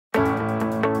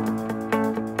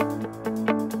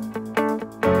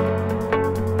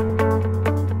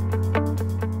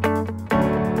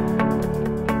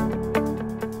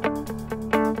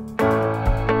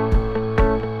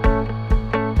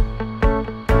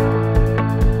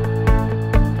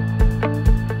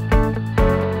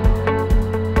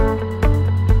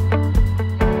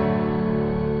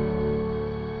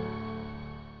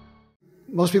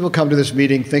Most people come to this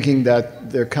meeting thinking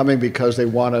that they're coming because they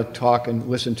want to talk and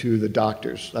listen to the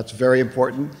doctors. That's very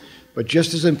important, but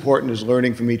just as important is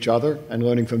learning from each other and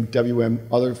learning from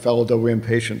other fellow WM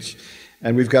patients.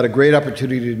 And we've got a great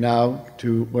opportunity now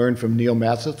to learn from Neil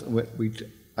Massoth.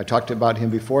 I talked about him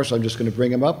before, so I'm just going to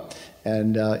bring him up,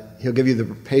 and he'll give you the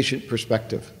patient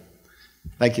perspective.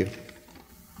 Thank you.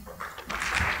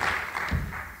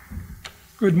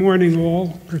 Good morning,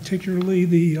 all, particularly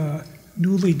the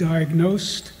newly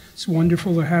diagnosed. It's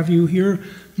wonderful to have you here.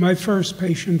 My first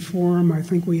patient forum, I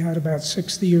think we had about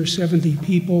 60 or 70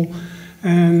 people,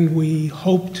 and we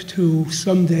hoped to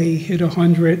someday hit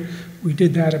 100. We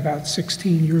did that about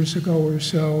 16 years ago or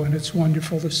so, and it's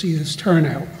wonderful to see this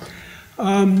turnout.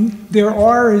 There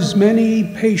are as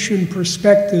many patient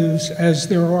perspectives as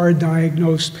there are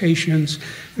diagnosed patients.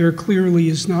 There clearly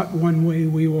is not one way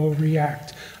we all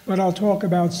react. But I'll talk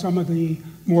about some of the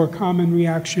more common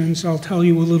reactions. I'll tell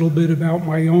you a little bit about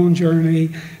my own journey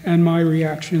and my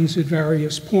reactions at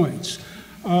various points.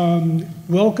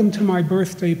 Welcome to my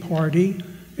birthday party.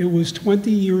 It was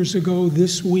 20 years ago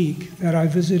this week that I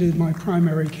visited my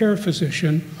primary care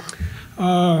physician.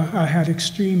 I had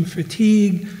extreme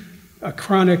fatigue, a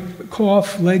chronic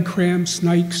cough, leg cramps,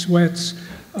 night sweats,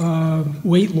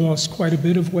 weight loss, quite a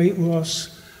bit of weight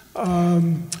loss.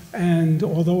 And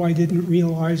although I didn't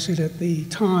realize it at the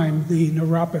time, the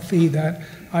neuropathy that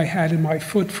I had in my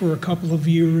foot for a couple of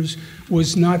years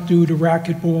was not due to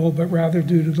racquetball, but rather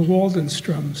due to the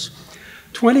Waldenströms.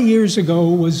 20 years ago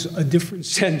was a different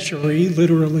century,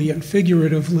 literally and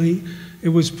figuratively. It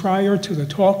was prior to the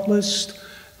talk list.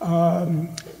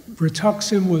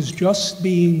 Rituxan was just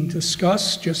being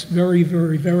discussed, just very,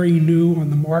 very, very new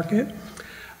on the market.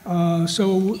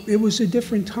 So it was a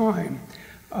different time.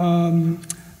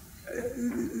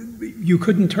 You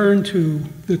couldn't turn to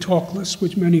the talk list,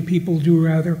 which many people do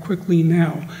rather quickly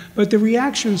now. But the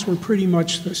reactions were pretty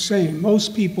much the same.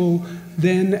 Most people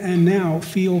then and now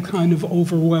feel kind of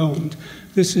overwhelmed.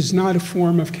 This is not a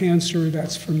form of cancer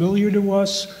that's familiar to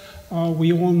us.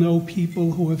 We all know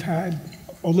people who have had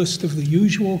a list of the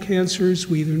usual cancers.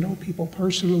 We either know people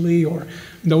personally or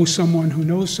know someone who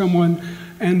knows someone.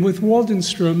 And with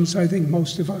Waldenström's, I think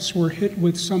most of us were hit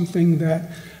with something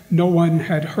that no one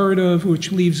had heard of,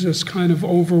 which leaves us kind of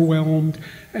overwhelmed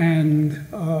and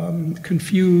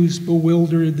confused,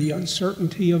 bewildered. The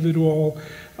uncertainty of it all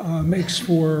makes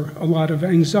for a lot of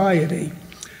anxiety.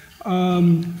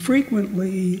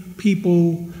 Frequently,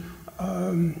 people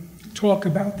talk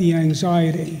about the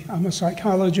anxiety. I'm a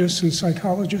psychologist, and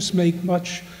psychologists make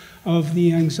much of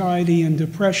the anxiety and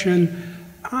depression.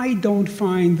 I don't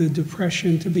find the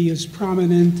depression to be as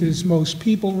prominent as most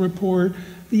people report.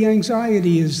 The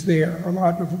anxiety is there, a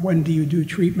lot of when do you do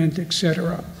treatment,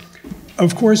 etc.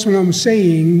 Of course, when I'm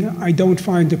saying I don't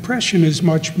find depression as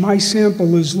much, my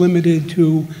sample is limited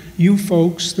to you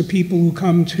folks, the people who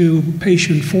come to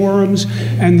patient forums,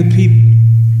 and the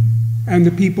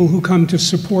people who come to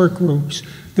support groups.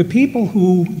 The people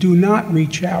who do not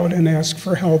reach out and ask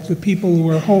for help, the people who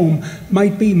are home,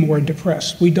 might be more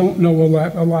depressed. We don't know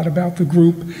a lot about the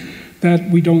group that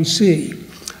we don't see.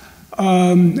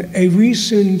 A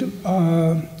recent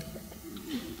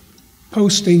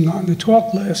posting on the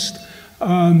talk list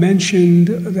mentioned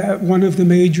that one of the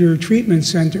major treatment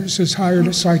centers has hired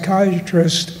a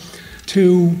psychiatrist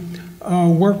to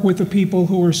work with the people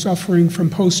who are suffering from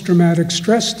post-traumatic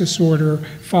stress disorder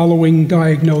following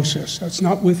diagnosis. That's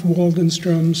not with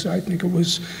Waldenström's. I think it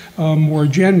was more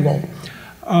general.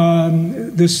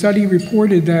 The study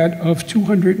reported that of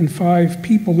 205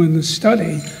 people in the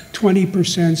study,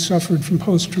 20% suffered from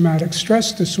post-traumatic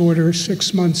stress disorder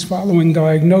 6 months following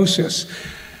diagnosis.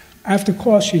 I have to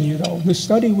caution you, though, the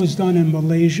study was done in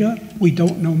Malaysia. We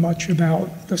don't know much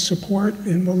about the support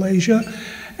in Malaysia.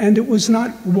 And it was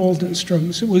not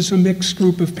Waldenström's. It was a mixed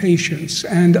group of patients.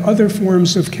 And other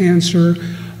forms of cancer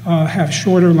have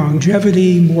shorter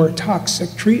longevity, more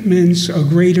toxic treatments, a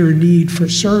greater need for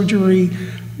surgery.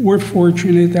 We're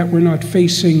fortunate that we're not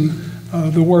facing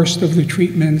the worst of the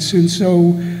treatments, and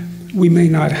so we may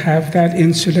not have that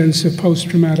incidence of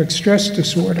post-traumatic stress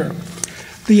disorder.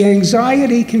 The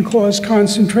anxiety can cause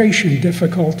concentration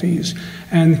difficulties,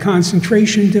 and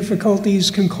concentration difficulties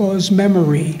can cause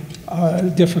memory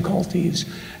difficulties.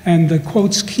 And the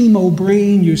quotes chemo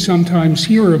brain you sometimes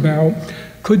hear about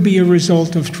could be a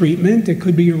result of treatment, it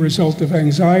could be a result of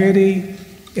anxiety,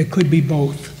 it could be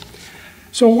both.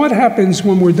 So what happens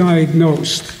when we're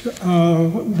diagnosed?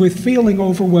 With feeling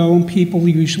overwhelmed, people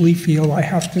usually feel I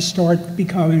have to start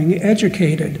becoming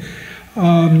educated.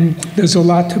 There's a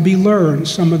lot to be learned.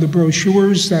 Some of the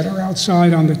brochures that are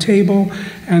outside on the table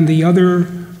and the other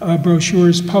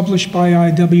brochures published by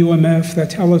IWMF that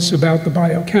tell us about the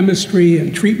biochemistry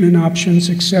and treatment options,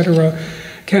 etc.,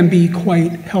 can be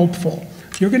quite helpful.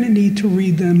 You're going to need to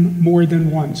read them more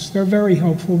than once. They're very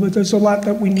helpful, but there's a lot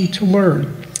that we need to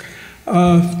learn.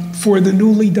 For the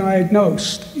newly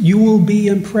diagnosed, you will be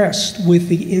impressed with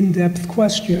the in-depth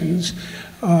questions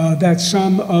that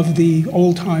some of the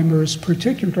old-timers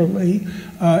particularly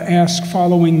ask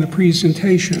following the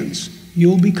presentations.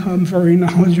 You'll become very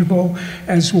knowledgeable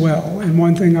as well. And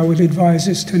one thing I would advise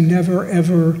is to never,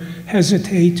 ever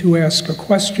hesitate to ask a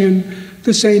question.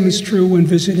 The same is true when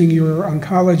visiting your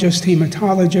oncologist,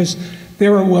 hematologist.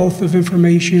 They're a wealth of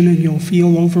information, and you'll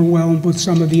feel overwhelmed with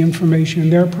some of the information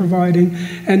they're providing,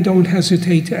 and don't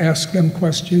hesitate to ask them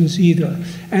questions either.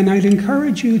 And I'd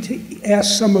encourage you to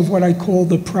ask some of what I call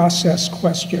the process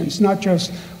questions, not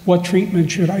just what treatment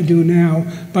should I do now,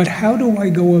 but how do I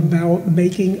go about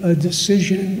making a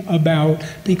decision about,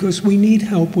 because we need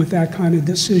help with that kind of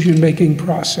decision-making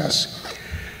process.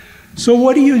 So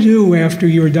what do you do after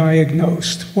you're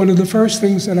diagnosed? One of the first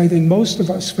things that I think most of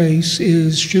us face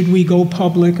is, should we go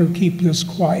public or keep this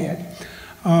quiet?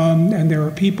 And there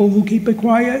are people who keep it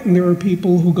quiet, and there are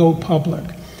people who go public.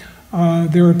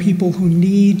 There are people who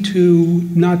need to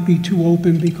not be too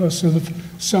open because of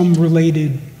some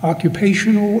related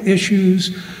occupational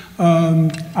issues.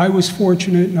 I was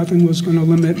fortunate, nothing was going to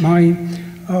limit my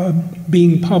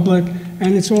being public.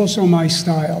 And it's also my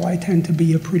style. I tend to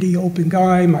be a pretty open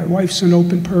guy. My wife's an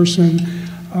open person.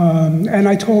 And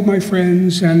I told my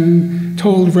friends and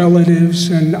told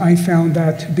relatives, and I found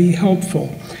that to be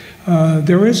helpful.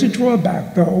 There is a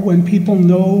drawback, though. When people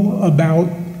know about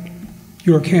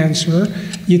your cancer,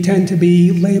 you tend to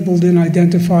be labeled and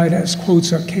identified as,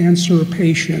 quotes, a cancer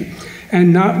patient.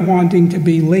 And not wanting to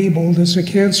be labeled as a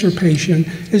cancer patient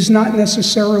is not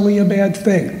necessarily a bad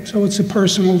thing. So it's a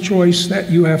personal choice that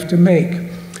you have to make.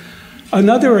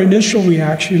 Another initial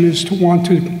reaction is to want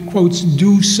to, quotes,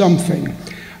 do something.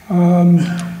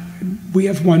 We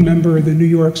have one member of the New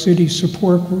York City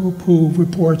support group who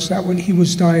reports that when he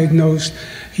was diagnosed,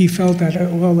 he felt that,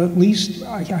 well, at least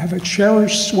I have a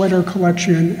cherished sweater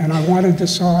collection, and I want to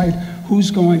decide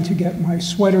who's going to get my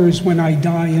sweaters when I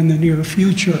die in the near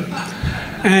future.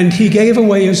 And he gave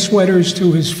away his sweaters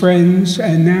to his friends,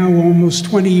 and now, almost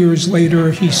 20 years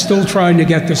later, he's still trying to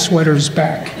get the sweaters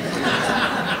back.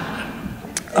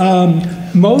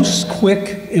 Most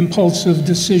quick, impulsive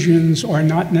decisions are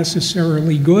not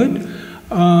necessarily good,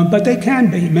 but they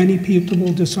can be. Many people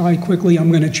will decide quickly,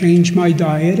 I'm going to change my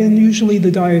diet, and usually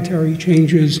the dietary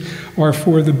changes are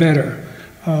for the better.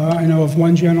 I know of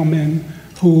one gentleman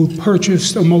who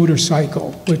purchased a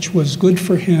motorcycle, which was good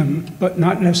for him, but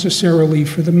not necessarily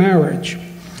for the marriage.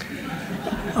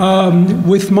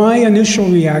 With my initial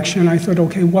reaction, I thought,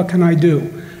 okay, what can I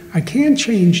do? I can't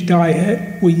change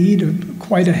diet. We eat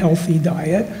quite a healthy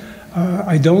diet.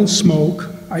 I don't smoke.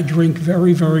 I drink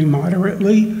very, very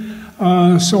moderately.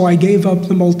 So I gave up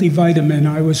the multivitamin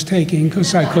I was taking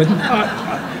because I couldn't.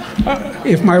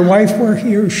 If my wife were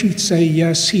here, she'd say,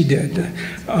 yes, he did.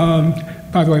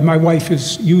 By the way, my wife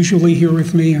is usually here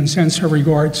with me and sends her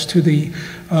regards to the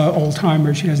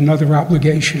old-timers. She has another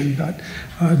obligation, but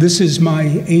this is my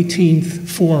 18th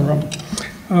forum.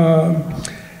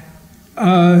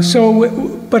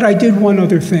 But I did one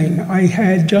other thing. I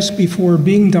had, just before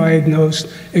being diagnosed,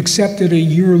 accepted a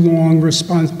year-long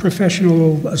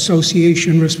professional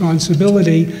association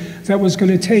responsibility that was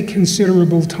going to take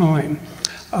considerable time.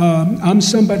 I'm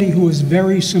somebody who was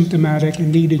very symptomatic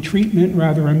and needed treatment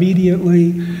rather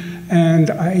immediately, and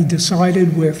I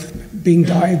decided with being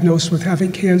diagnosed with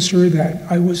having cancer that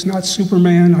I was not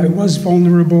Superman, I was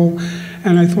vulnerable,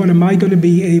 and I thought, am I going to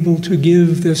be able to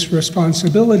give this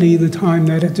responsibility the time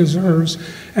that it deserves,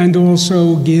 and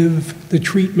also give the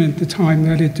treatment the time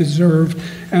that it deserved?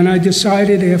 And I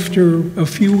decided after a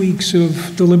few weeks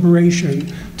of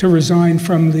deliberation to resign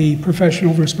from the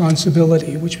professional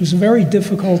responsibility, which was a very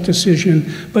difficult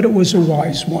decision, but it was a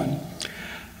wise one.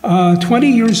 20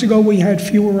 years ago, we had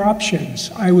fewer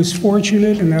options. I was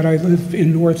fortunate in that I live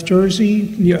in North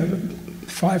Jersey,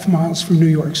 5 miles from New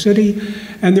York City,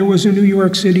 and there was a New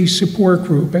York City support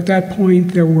group. At that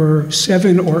point, there were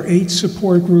 7 or 8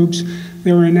 support groups.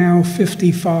 There are now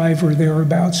 55 or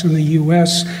thereabouts in the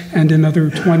US and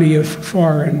another 20 of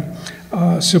foreign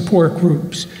support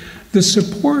groups. The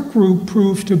support group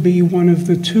proved to be one of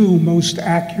the 2 most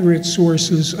accurate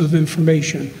sources of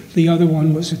information. The other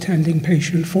one was attending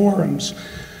patient forums.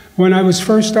 When I was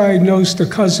first diagnosed, a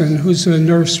cousin, who's a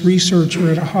nurse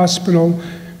researcher at a hospital,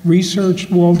 researched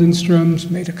Waldenstrom's,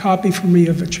 made a copy for me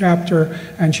of a chapter,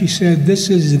 and she said, this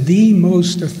is the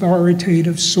most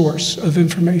authoritative source of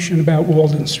information about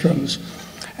Waldenstrom's.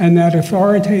 And that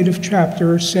authoritative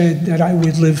chapter said that I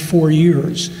would live 4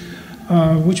 years,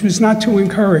 which was not too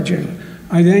encouraging.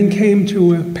 I then came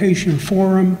to a patient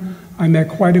forum. I met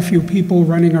quite a few people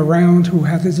running around who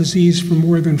had the disease for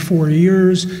more than 4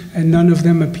 years, and none of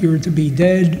them appeared to be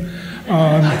dead.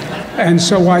 And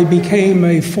so I became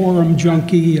a forum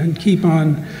junkie and keep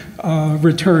on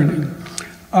returning.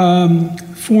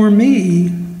 For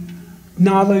me,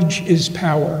 knowledge is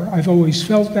power. I've always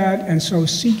felt that, and so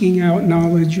seeking out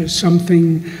knowledge is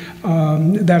something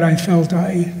that I felt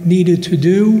I needed to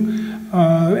do.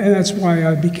 And that's why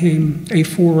I became a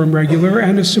forum regular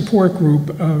and a support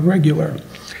group regular.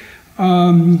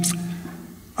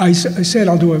 I said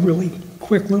I'll do a really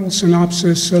quick little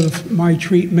synopsis of my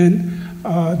treatment.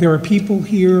 There are people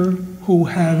here who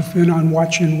have been on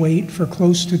watch and wait for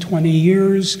close to 20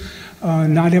 years.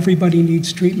 Not everybody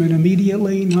needs treatment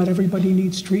immediately. Not everybody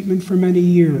needs treatment for many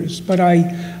years, but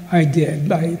I did.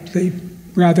 The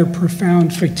rather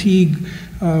profound fatigue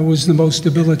was the most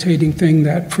debilitating thing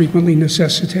that frequently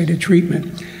necessitated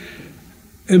treatment.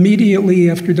 Immediately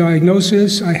after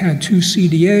diagnosis, I had 2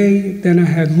 CDA, then I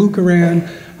had Leukeran.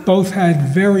 Both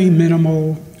had very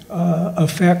minimal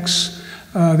effects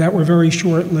that were very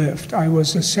short-lived. I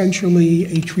was essentially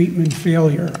a treatment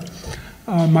failure.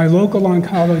 My local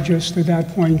oncologist at that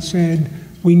point said,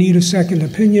 "We need a second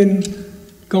opinion.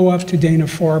 Go up to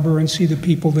Dana-Farber and see the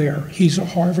people there." He's a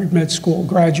Harvard Med School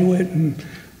graduate and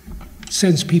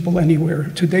sends people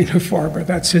anywhere to Dana-Farber.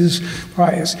 That's his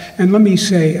bias. And let me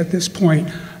say at this point,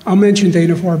 I'll mention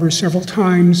Dana-Farber several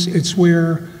times. It's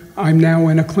where I'm now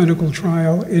in a clinical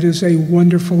trial. It is a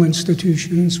wonderful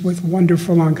institution with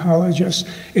wonderful oncologists.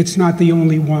 It's not the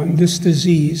only one. This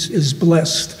disease is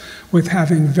blessed with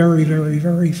having very, very,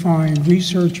 very fine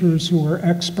researchers who are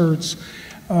experts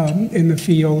in the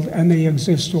field, and they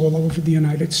exist all over the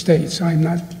United States. I'm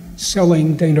not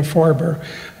selling Dana-Farber.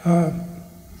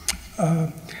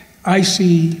 I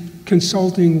see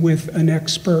consulting with an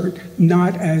expert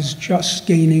not as just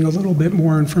gaining a little bit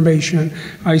more information.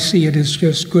 I see it as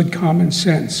just good common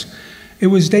sense. It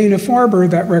was Dana-Farber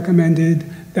that recommended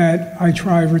that I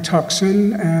try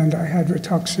Rituxan, and I had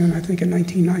Rituxan, I think, in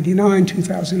 1999,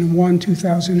 2001,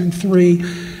 2003,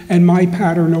 and my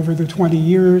pattern over the 20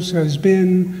 years has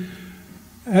been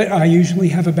I usually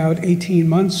have about 18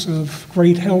 months of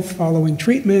great health following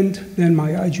treatment, then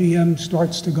my IgM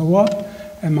starts to go up,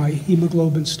 and my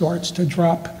hemoglobin starts to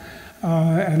drop,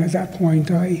 and at that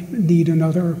point I need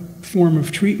another form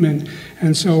of treatment.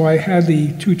 And so I had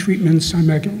the 2 treatments I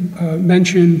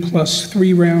mentioned, plus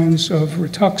 3 rounds of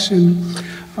Rituxan,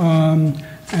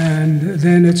 and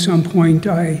then at some point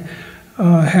I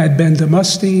had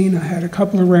bendamustine, I had a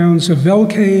couple of rounds of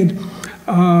Velcade,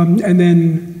 and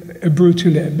then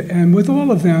ibrutinib. And with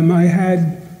all of them, I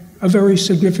had a very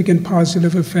significant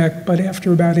positive effect, but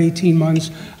after about 18 months,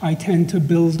 I tend to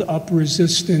build up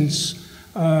resistance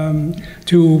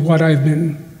to what I've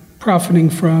been profiting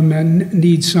from and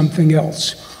need something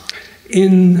else.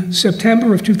 In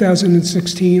September of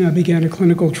 2016, I began a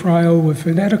clinical trial with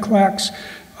venetoclax.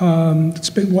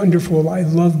 It's been wonderful. I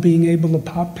love being able to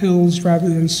pop pills rather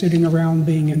than sitting around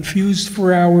being infused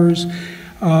for hours.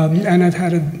 And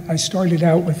I started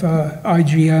out with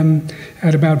IgM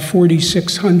at about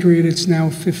 4,600. It's now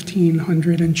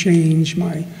 1,500 and change.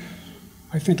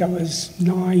 I think I was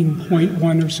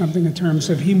 9.1 or something in terms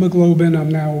of hemoglobin. I'm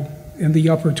now in the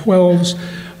upper 12s.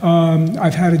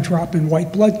 I've had a drop in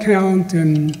white blood count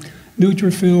and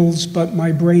neutrophils, but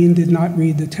my brain did not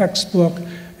read the textbook,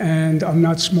 and I'm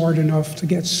not smart enough to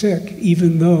get sick,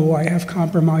 even though I have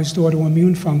compromised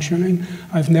autoimmune functioning.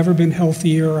 I've never been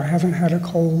healthier. I haven't had a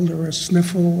cold or a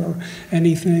sniffle or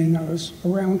anything. I was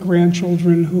around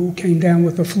grandchildren who came down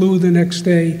with the flu the next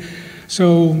day.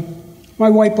 So my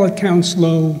white blood count's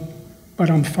low, but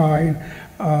I'm fine.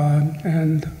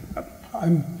 And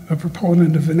I'm a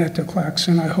proponent of venetoclax,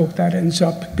 and I hope that ends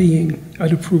up being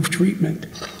an approved treatment.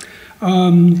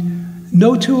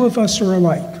 No 2 of us are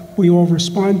alike. We all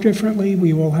respond differently.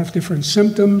 We all have different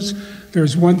symptoms.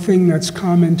 There's one thing that's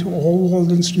common to all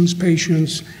Waldenstrom's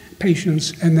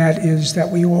patients, and that is that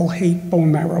we all hate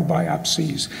bone marrow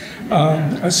biopsies.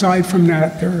 Aside from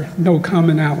that, there are no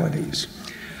commonalities.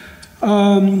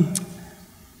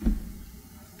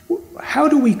 How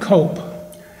do we cope?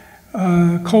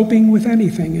 Coping with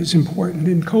anything is important,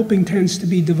 and coping tends to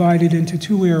be divided into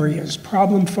 2 areas: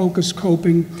 problem-focused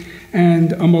coping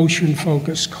and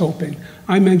emotion-focused coping.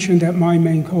 I mentioned that my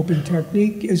main coping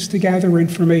technique is to gather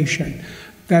information.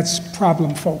 That's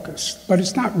problem-focused, but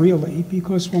it's not really,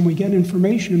 because when we get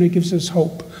information, it gives us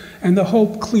hope, and the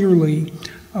hope clearly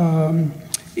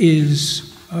is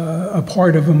a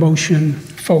part of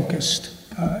emotion-focused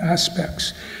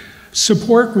aspects.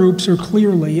 Support groups are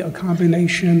clearly a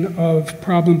combination of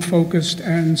problem-focused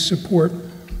and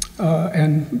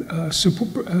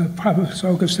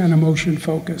problem-focused and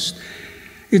emotion-focused.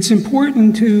 It's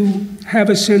important to have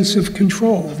a sense of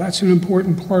control. That's an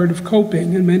important part of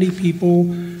coping, and many people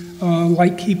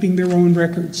like keeping their own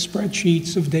records,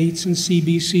 spreadsheets of dates and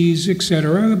CBCs,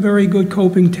 etc. A very good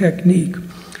coping technique.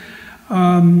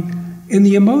 In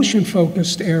the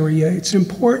emotion-focused area, it's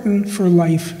important for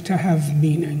life to have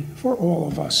meaning for all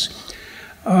of us.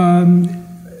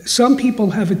 Some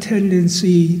people have a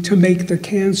tendency to make the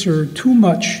cancer too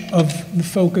much of the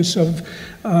focus of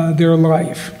their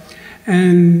life,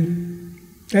 and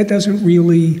that doesn't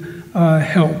really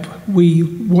help.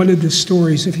 One of the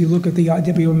stories, if you look at the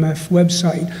IWMF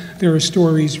website, there are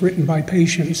stories written by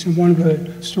patients, and one of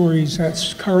the stories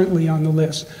that's currently on the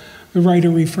list, the writer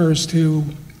refers to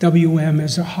WM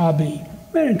as a hobby.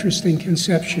 An interesting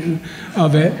conception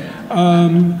of it.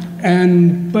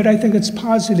 But I think it's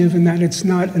positive in that it's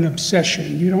not an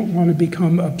obsession. You don't want to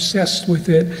become obsessed with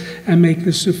it and make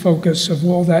this the focus of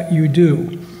all that you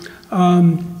do.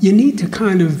 You need to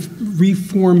kind of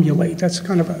reformulate. That's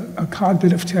kind of a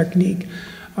cognitive technique,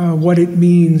 what it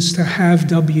means to have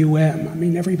WM. I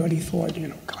mean, everybody thought,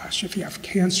 gosh, if you have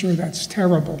cancer, that's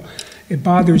terrible. It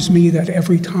bothers me that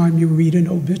every time you read an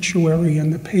obituary in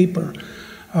the paper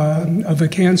of a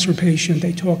cancer patient,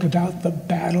 they talk about the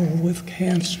battle with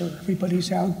cancer.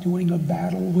 Everybody's out doing a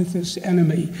battle with this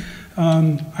enemy.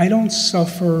 I don't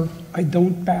suffer. I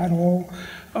don't battle.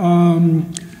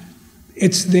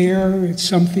 It's there. It's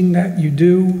something that you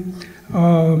do.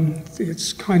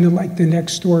 It's kind of like the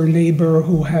next door neighbor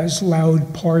who has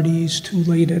loud parties too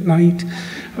late at night.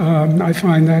 I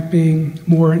find that being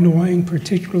more annoying,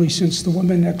 particularly since the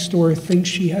woman next door thinks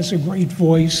she has a great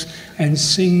voice and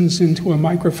sings into a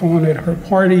microphone at her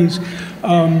parties.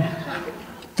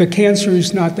 The cancer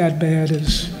is not that bad and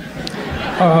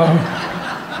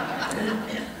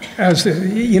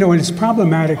it's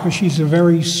problematic because she's a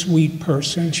very sweet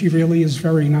person. She really is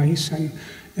very nice, and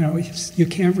you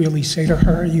can't really say to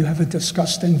her, you have a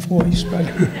disgusting voice, but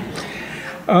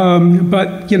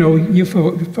you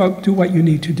do what you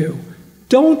need to do.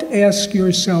 Don't ask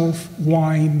yourself,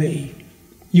 why me?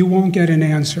 You won't get an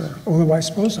answer, although I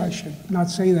suppose I should not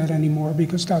say that anymore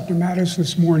because Dr. Mattis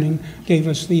this morning gave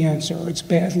us the answer. It's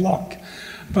bad luck.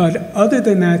 But other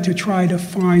than that, to try to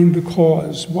find the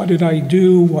cause, what did I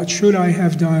do, what should I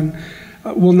have done,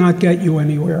 will not get you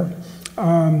anywhere.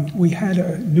 We had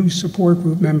a new support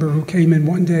group member who came in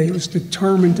one day who was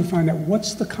determined to find out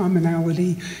what's the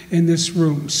commonality in this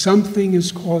room. Something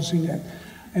is causing it,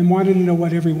 and wanted to know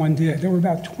what everyone did. There were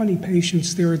about 20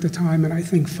 patients there at the time, and I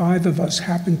think 5 of us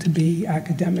happened to be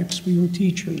academics. We were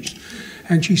teachers.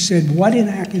 And she said, what in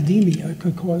academia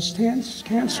could cause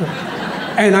cancer?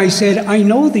 And I said, I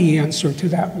know the answer to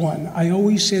that one. I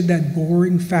always said that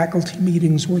boring faculty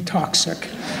meetings were toxic.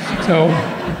 So,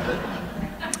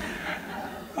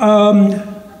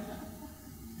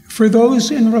 for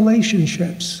those in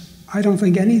relationships, I don't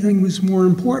think anything was more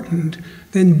important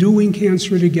than doing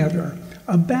cancer together.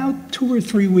 About 2 or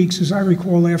 3 weeks, as I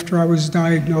recall, after I was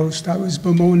diagnosed, I was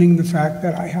bemoaning the fact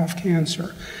that I have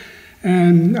cancer.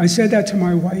 And I said that to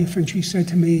my wife, and she said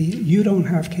to me, you don't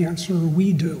have cancer,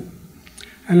 we do.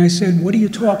 And I said, what are you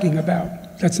talking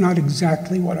about? That's not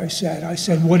exactly what I said. I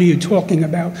said, what are you talking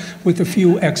about, with a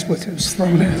few expletives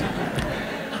thrown in.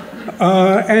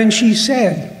 And she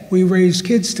said, we raise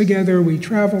kids together, we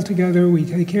travel together, we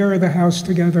take care of the house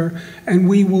together, and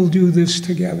we will do this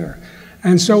together.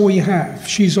 And so we have.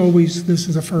 She's always, this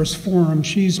is the first forum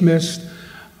she's missed,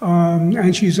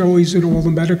 and she's always at all the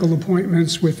medical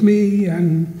appointments with me,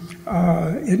 and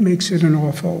it makes it an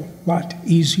awful lot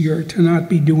easier to not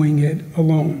be doing it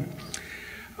alone.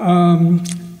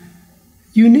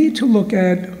 You need to look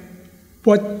at,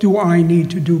 what do I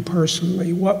need to do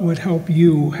personally? What would help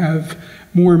you have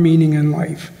more meaning in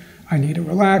life? I need to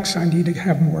relax, I need to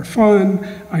have more fun,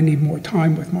 I need more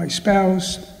time with my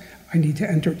spouse, I need to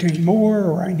entertain more,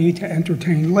 or I need to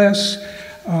entertain less.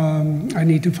 I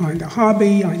need to find a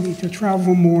hobby, I need to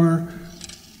travel more,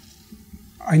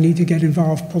 I need to get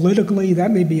involved politically.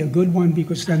 That may be a good one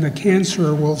because then the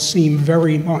cancer will seem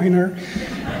very minor.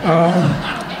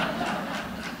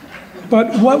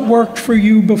 But what worked for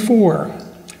you before?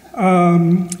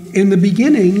 In the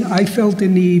beginning, I felt the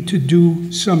need to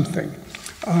do something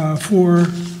for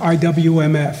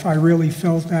IWMF. I really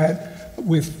felt that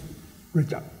with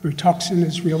Rituxan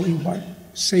is really what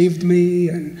saved me,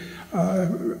 and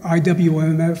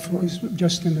IWMF was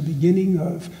just in the beginning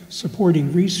of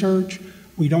supporting research.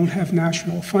 We don't have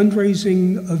national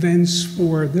fundraising events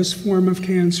for this form of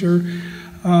cancer.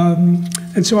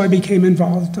 And so I became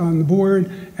involved on the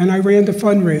board, and I ran the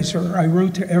fundraiser. I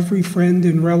wrote to every friend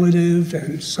and relative,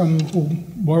 and some who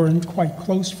weren't quite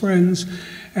close friends,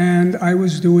 and I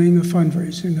was doing a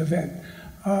fundraising event.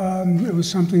 It was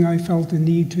something I felt a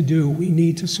need to do. We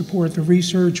need to support the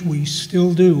research. We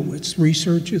still do.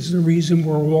 Research is the reason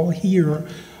we're all here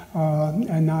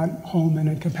and not home and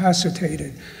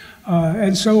incapacitated.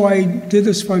 And so I did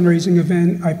this fundraising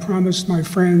event. I promised my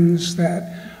friends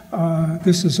that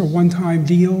this is a one-time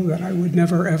deal, that I would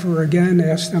never, ever again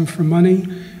ask them for money.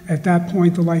 At that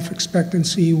point, the life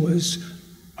expectancy was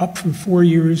up from 4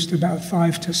 years to about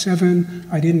 5 to 7.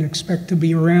 I didn't expect to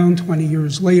be around 20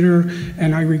 years later,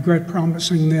 and I regret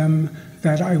promising them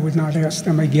that I would not ask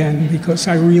them again, because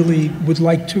I really would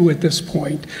like to at this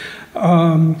point.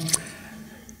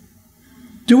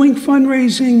 Doing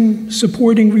fundraising,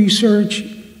 supporting research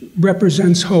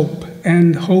represents hope,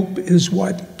 and hope is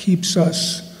what keeps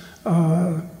us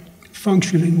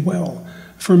functioning well.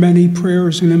 For many, prayer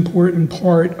is an important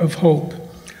part of hope.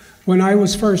 When I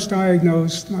was first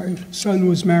diagnosed, my son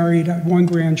was married, I had one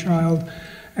grandchild,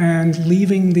 and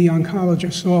leaving the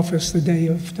oncologist's office the day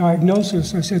of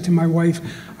diagnosis, I said to my wife,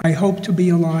 I hope to be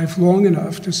alive long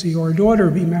enough to see our daughter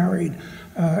be married.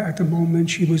 At that moment,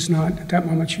 she was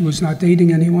not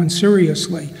dating anyone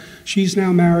seriously. She's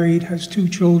now married, has 2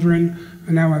 children,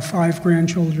 and now I have 5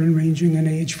 grandchildren ranging in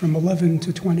age from 11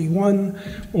 to 21.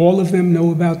 All of them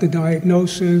know about the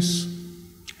diagnosis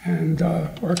and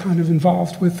are kind of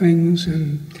involved with things,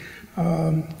 and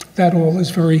that all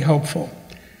is very helpful.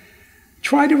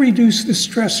 Try to reduce the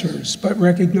stressors, but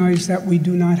recognize that we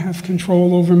do not have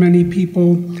control over many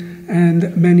people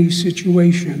and many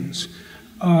situations.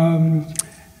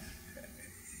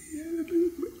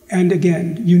 And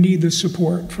again, you need the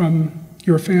support from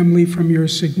your family, from your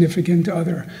significant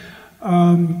other.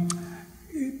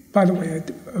 By the way,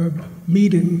 at a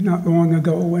meeting not long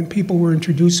ago, when people were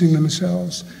introducing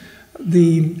themselves,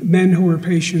 the men who were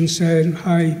patients said,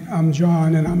 "Hi, I'm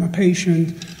John, and I'm a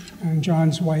patient." And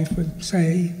John's wife would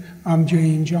say, "I'm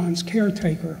Jane, John's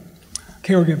caregiver."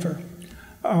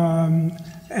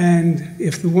 And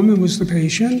if the woman was the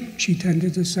patient, she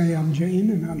tended to say, "I'm Jane,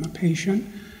 and I'm a patient."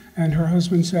 And her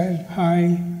husband said,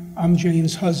 "Hi, I'm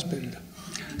Jane's husband."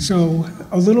 So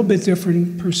a little bit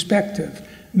different perspective.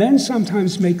 Men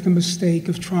sometimes make the mistake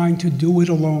of trying to do it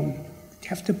alone. You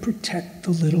have to protect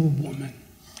the little woman.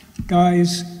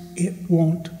 Guys, it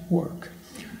won't work.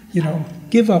 You know,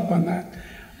 give up on that.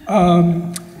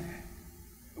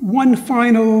 One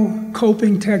final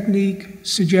coping technique,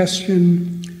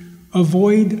 suggestion: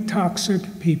 avoid toxic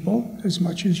people as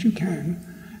much as you can,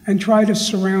 and try to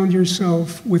surround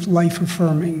yourself with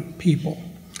life-affirming people.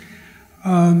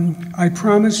 I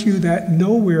promise you that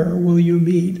nowhere will you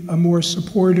meet a more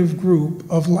supportive group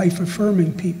of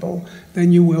life-affirming people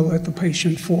than you will at the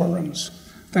patient forums.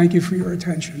 Thank you for your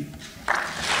attention.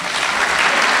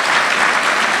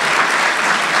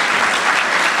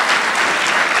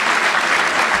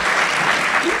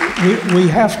 We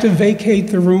have to vacate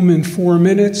the room in 4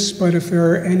 minutes, but if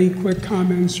there are any quick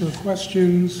comments or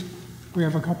questions, we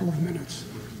have a couple of minutes.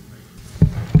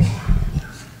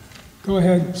 Go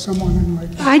ahead, someone in my...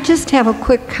 I just have a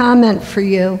quick comment for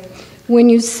you. When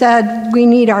you said we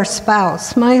need our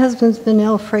spouse, my husband's been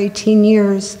ill for 18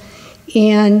 years,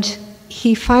 and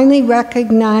he finally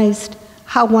recognized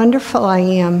how wonderful I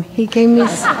am. He gave me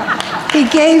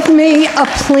a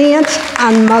plant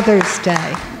on Mother's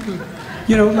Day.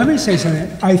 You know, let me say something.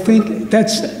 I think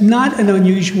that's not an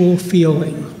unusual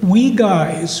feeling. We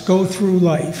guys go through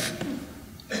life,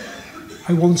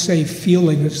 I won't say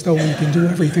feeling as though we can do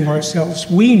everything ourselves.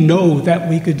 We know that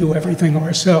we could do everything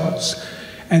ourselves.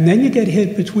 And then you get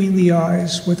hit between the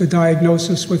eyes with a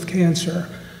diagnosis with cancer,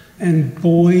 and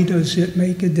boy, does it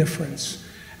make a difference.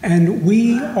 And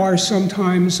we are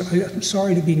sometimes, I'm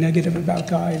sorry to be negative about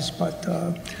guys, but,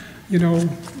 you know,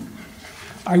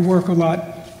 I work a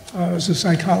lot as a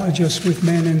psychologist with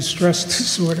men in stress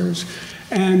disorders,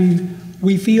 and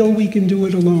we feel we can do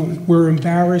it alone. We're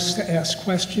embarrassed to ask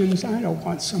questions. I don't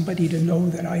want somebody to know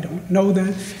that I don't know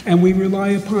that. And we rely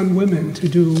upon women to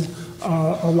do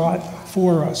a lot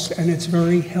for us, and it's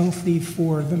very healthy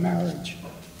for the marriage.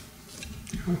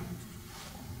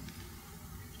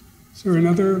 Is there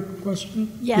another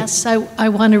question? Yes, I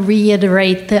want to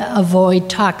reiterate the avoid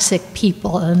toxic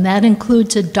people, and that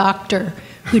includes a doctor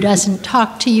who doesn't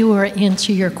talk to you or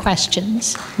answer your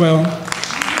questions. Well,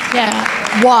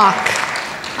 yeah, walk.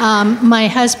 My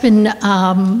husband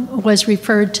was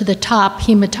referred to the top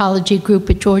hematology group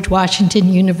at George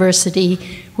Washington University,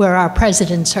 where our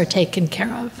presidents are taken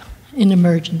care of in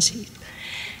emergencies.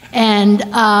 And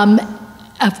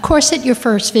of course, at your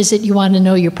first visit, you want to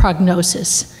know your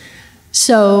prognosis.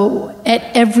 So at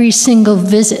every single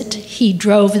visit, he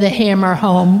drove the hammer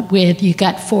home with, you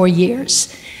got 4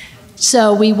 years.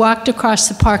 So we walked across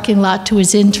the parking lot to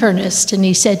his internist, and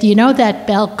he said, you know that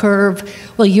bell curve?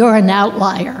 Well, you're an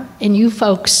outlier, and you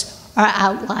folks are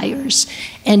outliers.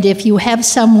 And if you have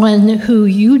someone who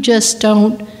you just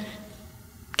don't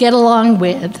get along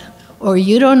with, or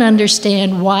you don't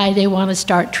understand why they want to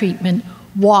start treatment,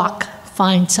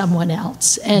 find someone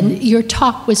else. And your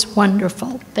talk was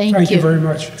wonderful. Thank you. Thank you very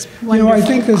much. You know, I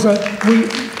think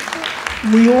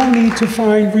we all need to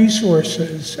find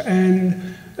resources,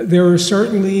 and there are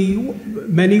certainly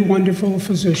many wonderful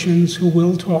physicians who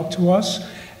will talk to us.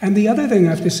 And the other thing I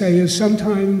have to say is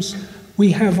sometimes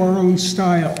we have our own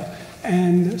style.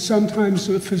 And sometimes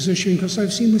a physician, because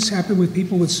I've seen this happen with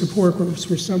people with support groups,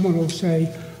 where someone will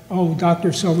say, oh,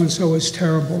 Dr. So-and-so is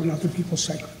terrible, and other people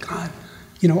say, God,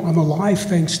 you know, I'm alive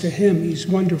thanks to him, he's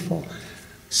wonderful.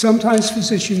 Sometimes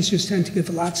physicians just tend to give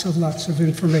lots of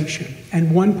information,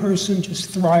 and one person just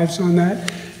thrives on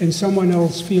that, and someone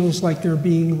else feels like they're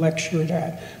being lectured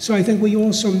at. So I think we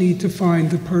also need to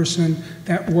find the person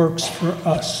that works for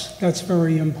us. That's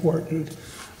very important.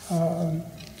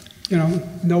 You know,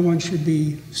 no one should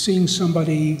be seeing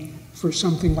somebody for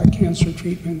something like cancer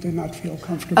treatment and not feel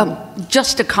comfortable.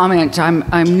 Just a comment.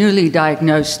 I'm newly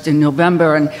diagnosed in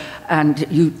November, and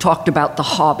you talked about The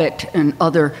Hobbit and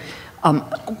other.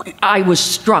 I was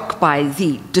struck by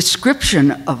the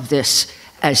description of this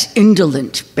as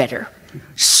indolent better,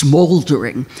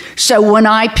 smoldering. So when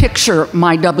I picture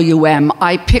my WM,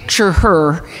 I picture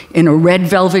her in a red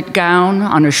velvet gown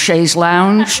on a chaise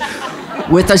lounge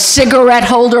with a cigarette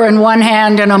holder in one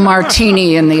hand and a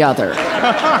martini in the other.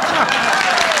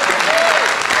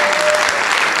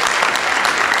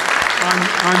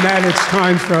 On that, it's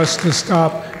time for us to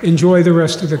stop. Enjoy the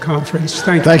rest of the conference.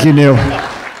 Thank you. Thank you,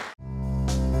 Neil.